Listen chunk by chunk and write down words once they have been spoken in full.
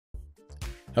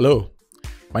Hello,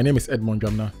 my name is Edmond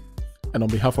Jamna, and on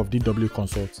behalf of DW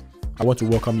Consult, I want to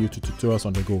welcome you to Tutorials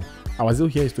on the Go. Our zeal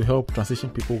here is to help transition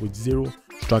people with zero,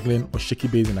 struggling, or shaky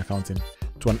base in accounting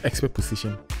to an expert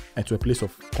position and to a place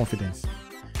of confidence.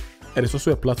 It is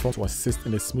also a platform to assist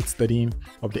in the smooth studying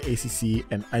of the ACCA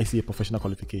and ICA professional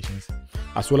qualifications,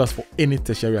 as well as for any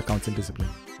tertiary accounting discipline.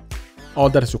 All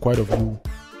that is required of you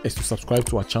is to subscribe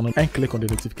to our channel and click on the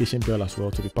notification bell as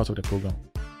well to be part of the program.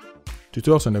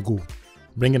 Tutorials on the Go,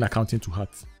 bringing accounting to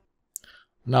heart.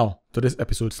 Now to this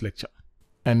episode's lecture.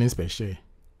 Earnings per share,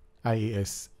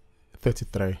 IAS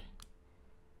 33.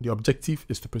 The objective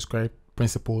is to prescribe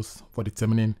principles for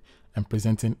determining and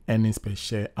presenting earnings per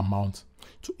share amount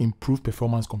to improve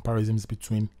performance comparisons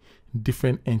between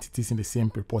different entities in the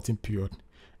same reporting period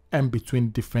and between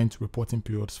different reporting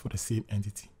periods for the same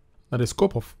entity. Now, the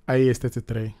scope of IAS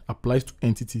 33 applies to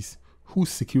entities whose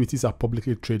securities are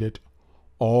publicly traded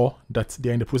or that they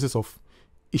are in the process of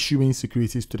issuing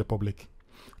securities to the public.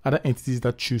 Other entities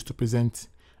that choose to present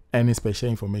earnings per share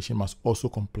information must also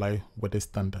comply with this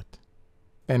standard.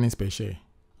 Earnings per share.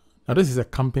 Now, this is a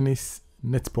company's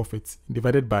net profit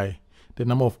divided by the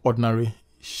number of ordinary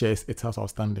shares it has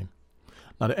outstanding.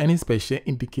 Now, the earnings per share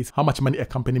indicates how much money a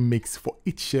company makes for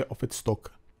each share of its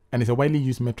stock and is a widely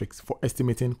used metric for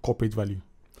estimating corporate value.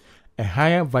 A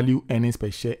higher value earnings per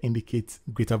share indicates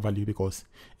greater value because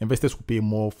investors will pay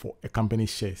more for a company's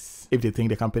shares if they think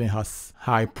the company has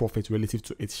high profit relative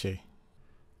to its share.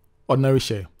 Ordinary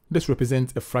share. This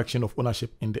represents a fraction of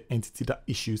ownership in the entity that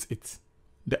issues it.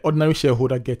 The ordinary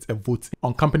shareholder gets a vote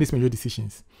on company's major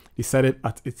decisions decided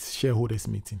at its shareholders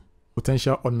meeting.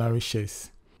 Potential ordinary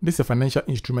shares. This is a financial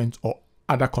instrument or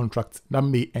other contract that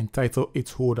may entitle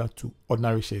its holder to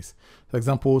ordinary shares. So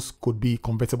examples could be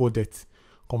convertible debt,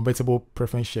 convertible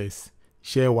preference shares,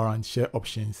 share warrants, share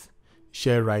options,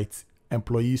 share rights,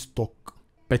 employee stock,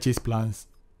 purchase plans,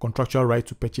 contractual right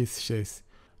to purchase shares.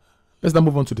 Let's now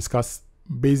move on to discuss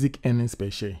basic earnings per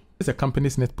share. This is a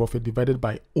company's net profit divided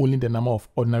by only the number of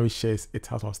ordinary shares it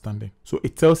has outstanding. So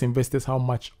it tells investors how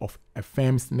much of a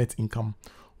firm's net income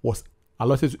was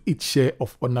allotted to each share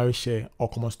of ordinary share or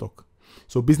common stock.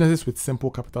 So businesses with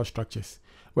simple capital structures,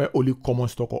 where only common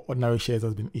stock or ordinary shares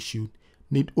has been issued,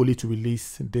 need only to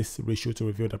release this ratio to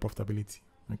reveal their profitability.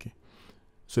 Okay.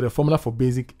 So the formula for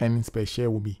basic earnings per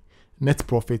share will be net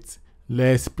profit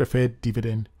less preferred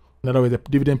dividend. In other words, the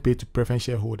dividend paid to preference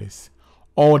shareholders,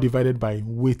 all divided by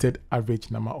weighted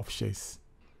average number of shares.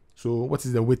 So what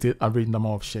is the weighted average number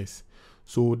of shares?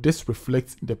 So this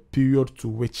reflects the period to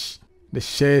which the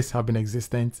shares have been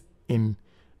existent in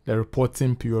the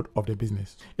reporting period of the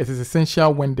business. It is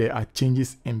essential when there are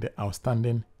changes in the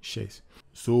outstanding shares.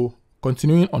 So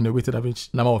continuing on the weighted average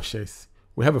number of shares,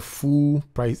 we have a full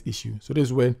price issue. So this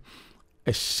is when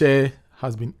a share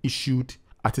has been issued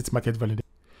at its market value.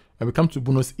 When we come to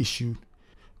bonus issue,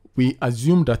 we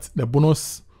assume that the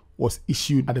bonus was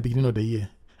issued at the beginning of the year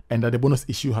and that the bonus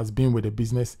issue has been with the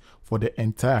business for the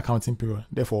entire accounting period.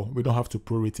 Therefore, we don't have to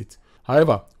prorate it.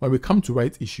 However, when we come to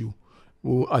right issue,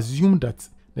 we'll assume that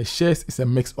the shares is a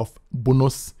mix of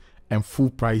bonus and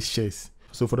full price shares.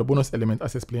 So for the bonus element,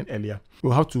 as explained earlier,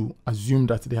 we'll have to assume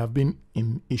that they have been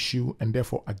in issue and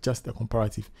therefore adjust the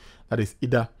comparative. That is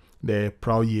either the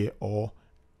prior year or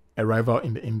a rival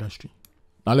in the industry.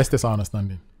 Now let's test our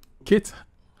understanding. Kate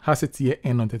has its year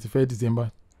end on 31st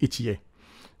December each year.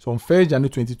 So on 1st January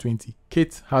 2020,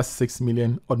 Kate has 6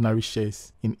 million ordinary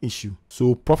shares in issue.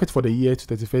 So profit for the year to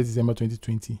 31st December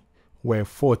 2020 were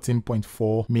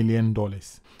 $14.4 million.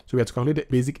 So we have to calculate the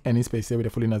basic earnings per share with the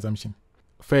following assumption.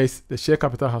 First, the share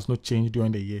capital has not changed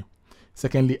during the year.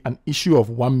 Secondly, an issue of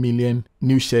 1 million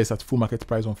new shares at full market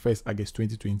price on 1st August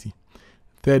 2020.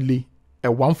 Thirdly, a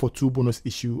 1-for-2 bonus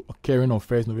issue occurring on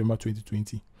 1st November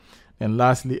 2020. And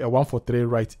lastly, a 1-for-3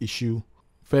 right issue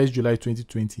 1st July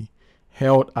 2020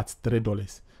 held at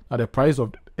 $3. Now the price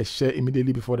of a share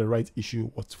immediately before the right issue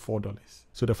was $4.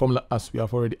 So the formula, as we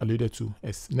have already alluded to,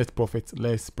 is net profit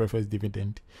less preferred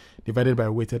dividend divided by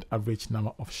weighted average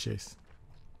number of shares.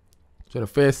 So the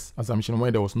first assumption,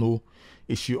 where there was no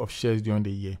issue of shares during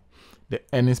the year, the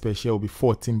earnings per share will be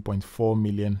 $14.4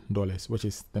 million, which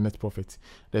is the net profit.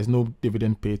 There's no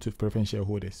dividend paid to preference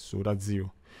shareholders, so that's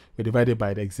zero. We divided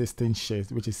by the existing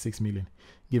shares, which is 6 million,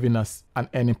 giving us an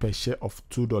earning per share of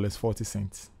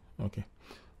 $2.40. Okay.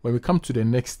 When we come to the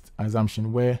next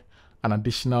assumption, where an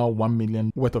additional 1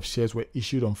 million worth of shares were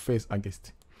issued on 1st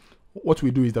August, what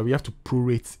we do is that we have to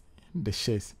prorate the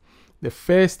shares. The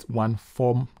first one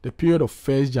from the period of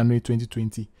 1st January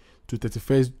 2020 to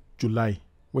 31st July,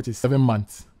 which is 7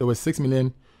 months. There were 6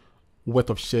 million worth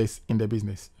of shares in the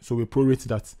business. So we prorate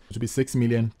that to be 6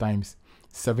 million times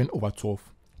 7/12.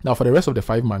 Now for the rest of the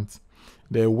 5 months,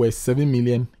 there were 7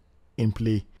 million in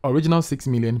play. Original 6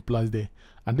 million plus the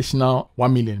additional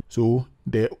 1 million. So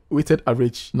the weighted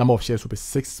average number of shares will be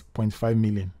 6.5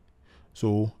 million.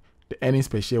 So the earnings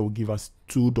per share will give us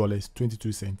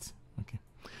 $2.22. Okay.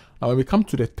 Now when we come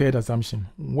to the third assumption,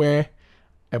 where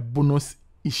a bonus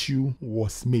issue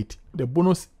was made, the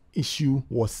bonus issue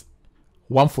was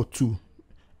 1 for 2,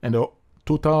 and the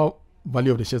total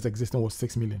value of the shares existing was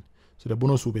 6 million. So the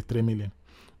bonus will be 3 million.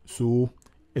 So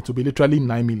it will be literally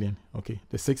 9 million. Okay,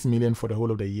 the 6 million for the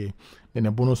whole of the year, then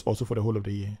the bonus also for the whole of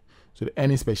the year. So the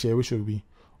earnings per share, which will be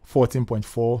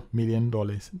 $14.4 million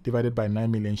divided by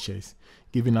 9 million shares,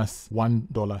 giving us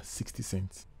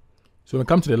 $1.60. So when we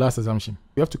come to the last assumption,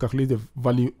 we have to calculate the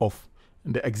value of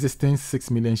the existing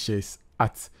 6 million shares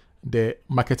at the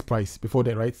market price before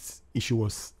the rights issue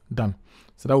was done.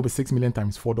 So that will be 6 million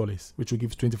times $4, which will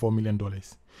give $24 million.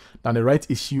 Now the rights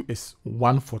issue is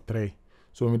 1 for 3.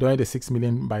 So when we divide the 6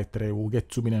 million by 3, we'll get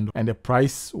 $2 million. And the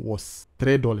price was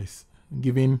 $3,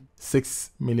 giving $6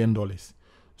 million.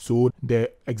 So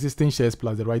the existing shares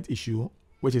plus the rights issue,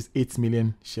 which is 8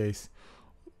 million shares,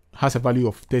 has a value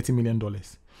of $30 million.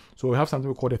 So we have something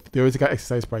we call the theoretical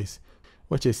exercise price,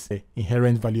 which is the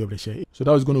inherent value of the share. So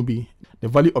that is going to be the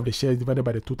value of the shares divided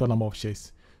by the total number of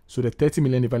shares. So the 30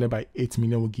 million divided by 8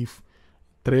 million will give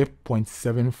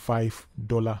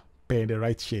 $3.75 per the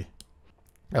right share.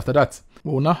 After that,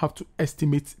 we will now have to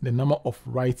estimate the number of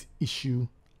rights issue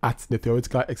at the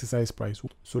theoretical exercise price.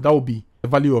 So that will be the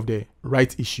value of the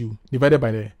rights issue divided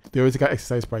by the theoretical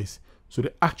exercise price. So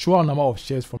the actual number of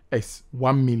shares from is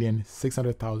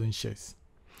 1,600,000 shares.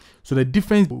 So the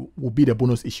difference will be the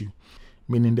bonus issue,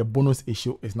 meaning the bonus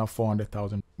issue is now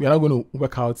 400,000. We are now going to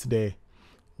work out the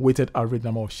weighted average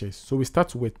number of shares. So we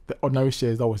start with the ordinary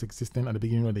shares that was existing at the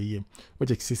beginning of the year,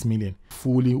 which is 6 million,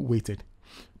 fully weighted.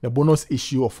 The bonus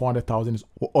issue of 400,000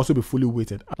 will also be fully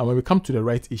weighted. And when we come to the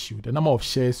rights issue, the number of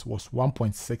shares was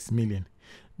 1.6 million.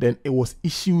 Then it was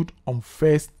issued on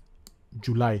 1st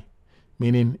July,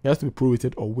 meaning it has to be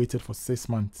prorated or weighted for 6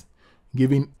 months,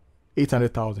 giving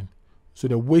 800,000. So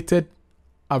the weighted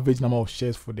average number of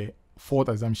shares for the fourth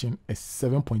assumption is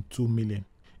 7.2 million.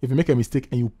 If you make a mistake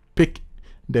and you pick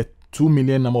the 2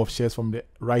 million number of shares from the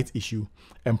rights issue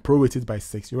and prorate it by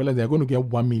 6, you realize they're going to get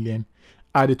 1 million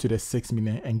added to the 6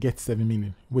 million and get 7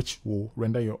 million, which will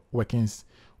render your workings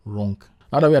wrong.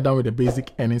 Now that we are done with the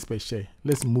basic earnings per share,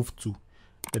 let's move to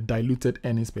the diluted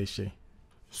earnings per share.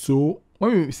 So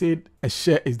when we say a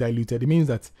share is diluted, it means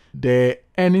that the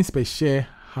earnings per share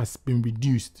has been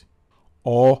reduced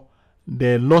or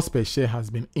the loss per share has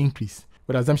been increased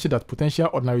with the assumption that potential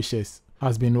ordinary shares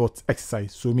has been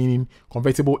exercised. So meaning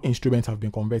convertible instruments have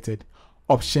been converted,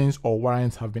 options or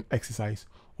warrants have been exercised,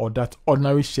 or that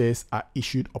ordinary shares are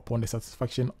issued upon the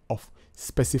satisfaction of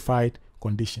specified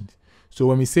conditions. So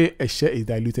when we say a share is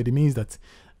diluted, it means that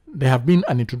there have been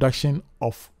an introduction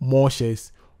of more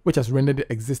shares, which has rendered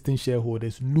the existing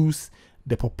shareholders lose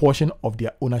the proportion of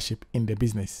their ownership in the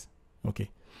business. Okay.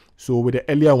 So with the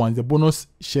earlier ones, the bonus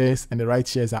shares and the right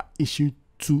shares are issued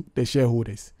to the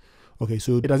shareholders. Okay,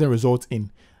 so it doesn't result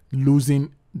in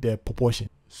losing the proportion.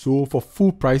 So for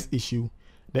full price issue,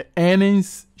 the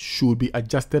earnings should be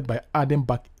adjusted by adding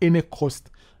back any cost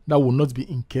that will not be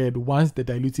incurred once the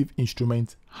dilutive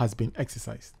instrument has been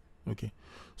exercised. Okay,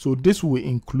 so this will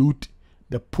include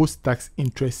the post-tax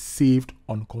interest saved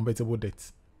on convertible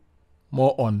debts.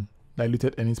 More on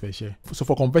diluted earnings per share. So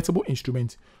for convertible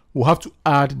instruments, we'll have to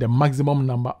add the maximum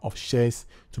number of shares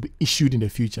to be issued in the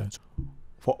future.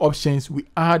 For options, we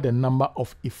add the number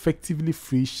of effectively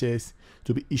free shares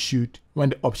to be issued when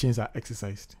the options are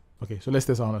exercised. Okay, so let's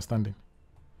test our understanding.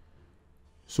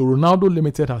 So Ronaldo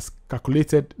Limited has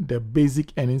calculated the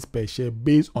basic earnings per share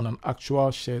based on an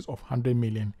actual shares of 100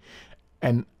 million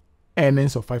and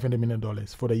earnings of $500 million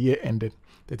for the year ended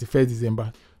 31st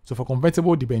December. So for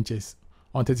convertible debentures,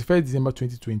 on 31st December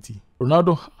 2020,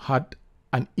 Ronaldo had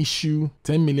an issue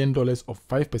 $10 million of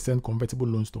 5% convertible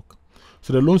loan stock.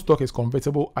 So the loan stock is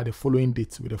convertible at the following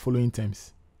dates with the following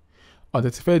terms. On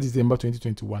 31st December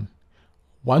 2021,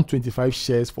 125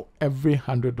 shares for every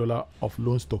 $100 of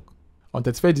loan stock. On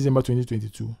 31st December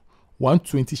 2022,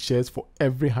 120 shares for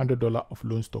every $100 of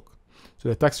loan stock. So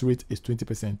the tax rate is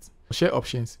 20%. For share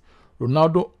options,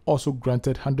 Ronaldo also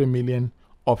granted 100 million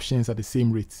options at the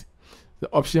same rate. The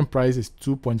option price is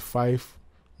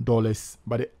 $2.5,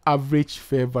 but the average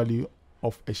fair value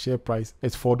of a share price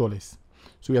is $4.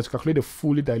 So we have to calculate the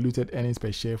fully diluted earnings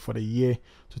per share for the year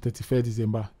to 31st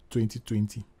December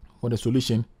 2020. For the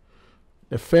solution,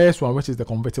 the first one, which is the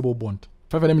convertible bond,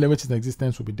 500 million which is in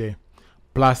existence, will be there.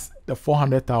 plus the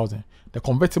 400,000. The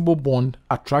convertible bond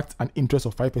attracts an interest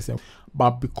of 5%,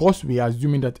 but because we are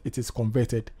assuming that it is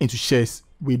converted into shares,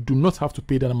 we do not have to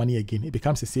pay that money again. It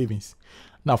becomes a savings.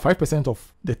 Now, 5%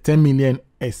 of the 10 million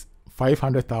is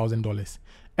 $500,000,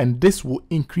 and this will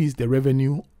increase the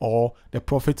revenue or the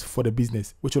profit for the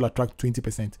business, which will attract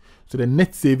 20%. So the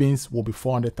net savings will be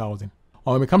 400,000.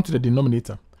 Or when we come to the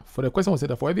denominator, for the question was said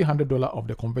that for every $100 of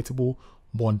the convertible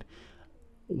bond,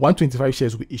 125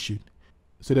 shares will be issued.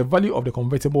 So the value of the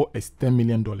convertible is $10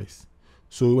 million.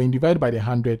 So when you divide by the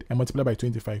 100 and multiply by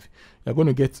 25, you're going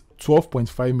to get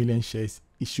 12.5 million shares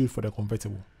issued for the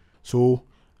convertible. So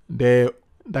the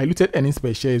diluted earnings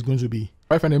per share is going to be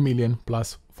 500 million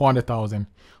plus 400,000,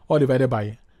 all divided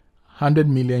by 100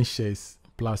 million shares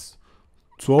plus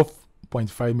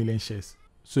 12.5 million shares.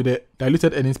 So the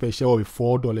diluted earnings per share will be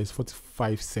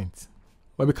 $4.45.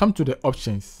 When we come to the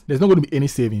options, there's not going to be any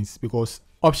savings, because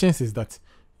options is that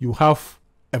you have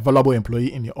a valuable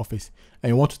employee in your office and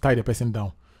you want to tie the person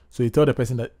down. So you tell the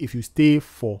person that if you stay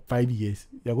for 5 years,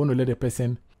 you're going to let the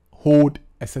person hold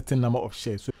a certain number of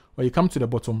shares. So when you come to the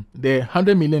bottom, the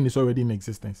 100 million is already in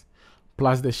existence,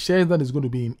 plus the shares that is going to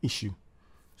be in issue.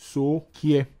 So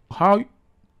here, how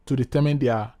to determine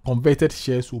their converted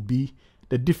shares will be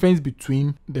the difference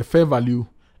between the fair value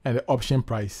and the option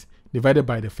price divided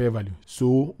by the fair value.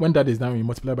 So when that is done, we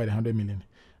multiply by the 100 million.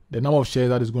 The number of shares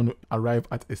that is going to arrive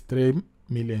at is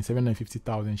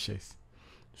 3,750,000 shares.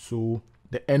 So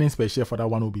the earnings per share for that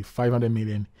one will be 500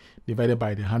 million divided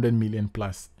by the 100 million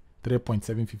plus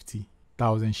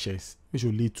 3,750,000 shares, which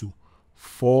will lead to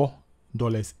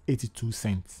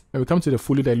 $4.82. When we come to the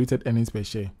fully diluted earnings per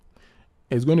share,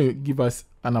 it's going to give us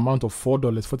an amount of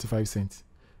 $4.45.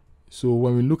 So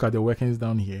when we look at the workings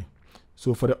down here,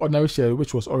 so for the ordinary share,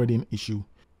 which was already in issue,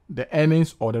 the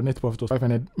earnings or the net profit was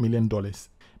 $500 million.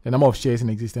 The number of shares in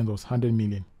existence was 100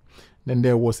 million. Then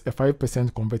there was a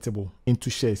 5% convertible into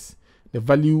shares. The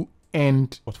value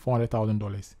earned was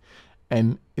 $400,000,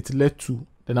 and it led to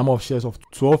the number of shares of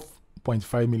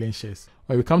 12.5 million shares.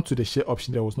 When we come to the share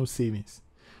option, there was no savings,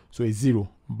 so it's zero,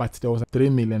 but there was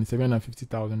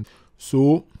 3,750,000.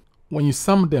 So when you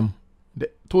sum them, the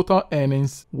total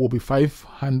earnings will be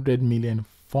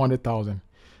 500,400,000,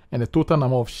 and the total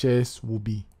number of shares will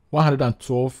be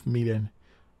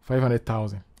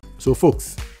 112,500,000. So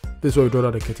folks, this is where we draw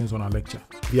out the curtains on our lecture.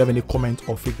 If you have any comment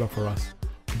or feedback for us,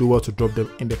 do well to drop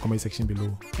them in the comment section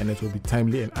below, and it will be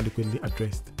timely and adequately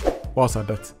addressed. Whilst at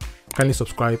that, kindly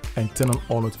subscribe and turn on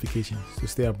all notifications to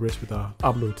stay abreast with our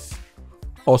uploads.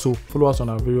 Also, follow us on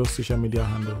our various social media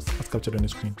handles as captured on the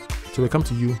screen. So we come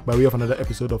to you by way of another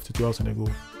episode of Tutorials on the Go.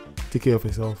 Take care of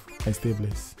yourself and stay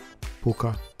blessed.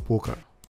 Poker.